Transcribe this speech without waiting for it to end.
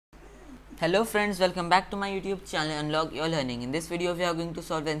Hello friends, welcome back to my YouTube channel Unlock Your Learning. In this video we are going to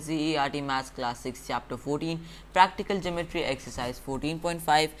solve NCERT Maths Class 6 Chapter 14 Practical Geometry Exercise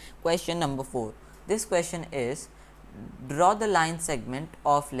 14.5 question number 4. This question is, draw the line segment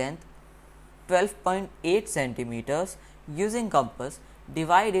of length 12.8 centimeters using compass,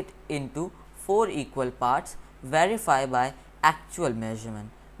 divide it into 4 equal parts, verify by actual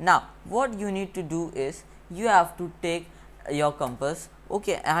measurement. Now what you need to do is you have to take your compass,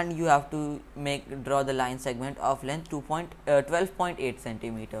 okay, and you have to draw the line segment of length 12.8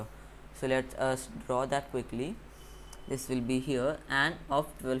 centimeter. So let us draw that quickly. This will be here and of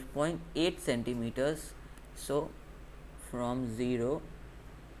 12.8 centimeters. So from 0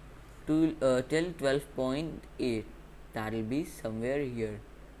 to till 12.8, that will be somewhere here,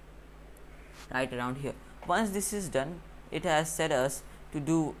 right around here. Once this is done, it has said us to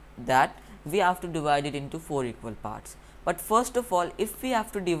do that we have to divide it into 4 equal parts. But first of all, if we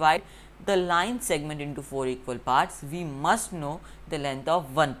have to divide the line segment into 4 equal parts, we must know the length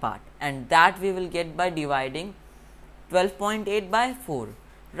of one part, and that we will get by dividing 12.8 by 4,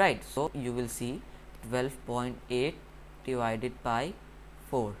 right? So you will see 12.8 divided by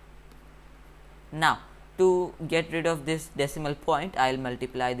 4. Now to get rid of this decimal point, I will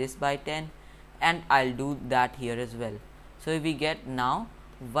multiply this by 10 and I will do that here as well. So we get now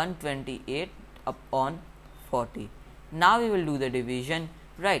 128 upon 40. Now we will do the division,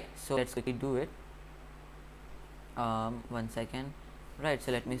 right? So let's quickly do it. 1 second, right?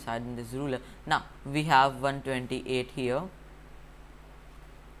 So let me side in this ruler. Now we have 128 here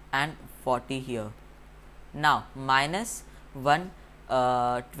and 40 here. Now minus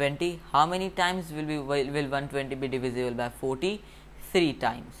 120. How many times will 120 be divisible by 40? 3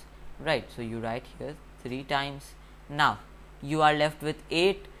 times, right? So you write here 3 times. Now you are left with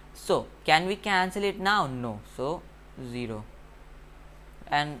 8. So can we cancel it now? No. So 0,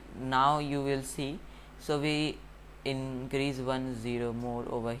 and now you will see, so we increase 1 0 more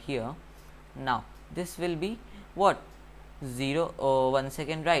over here. Now this will be what? 0. 1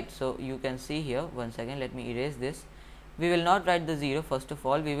 second, right? So you can see here, 1 second, let me erase this. We will not write the 0. First of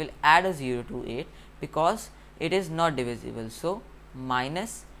all, we will add a 0 to 8 because it is not divisible. So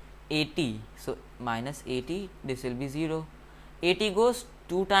minus 80. So minus 80, this will be 0. 80 goes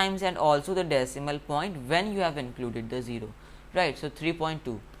 2 times and also the decimal point when you have included the 0, right? So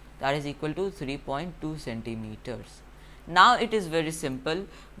 3.2, that is equal to 3.2 centimeters. Now it is very simple.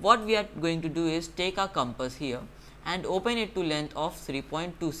 What we are going to do is take our compass here and open it to length of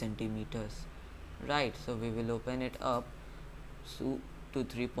 3.2 centimeters, right? So we will open it up to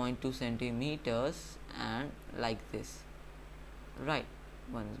 3.2 centimeters and like this, right?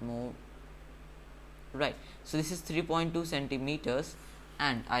 Once more, right? So this is 3.2 centimeters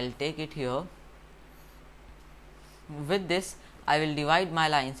and I will take it here. With this I will divide my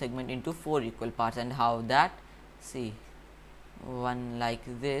line segment into 4 equal parts. And how that? See, one like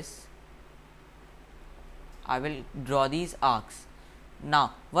this. I will draw these arcs.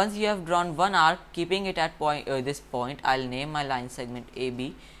 Now once you have drawn one arc, keeping it at this point, I will name my line segment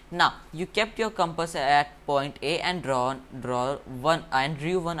AB. Now you kept your compass at point A and drew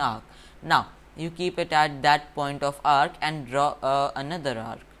one arc. Now you keep it at that point of arc and draw another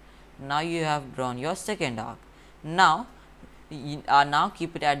arc. Now you have drawn your second arc. Now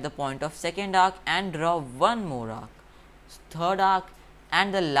keep it at the point of second arc and draw one more arc, third arc,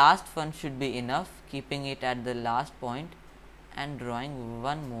 and the last one should be enough, keeping it at the last point and drawing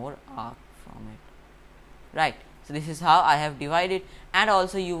one more arc from it, right? So this is how I have divided. And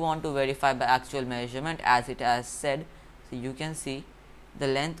also you want to verify by actual measurement, as it has said. So you can see the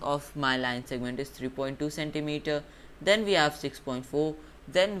length of my line segment is 3.2 centimeter, then we have 6.4,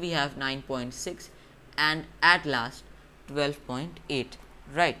 then we have 9.6, and at last 12.8,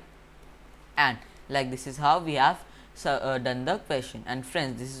 right? And like this is how we have done the question. And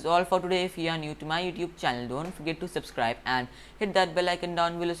friends, this is all for today. If you are new to my YouTube channel, don't forget to subscribe and hit that bell icon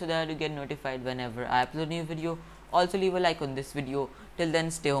down below so that you get notified whenever I upload a new video. Also leave a like on this video. Till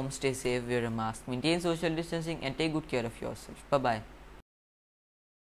then, stay home, stay safe, wear a mask, maintain social distancing and take good care of yourself. Bye bye.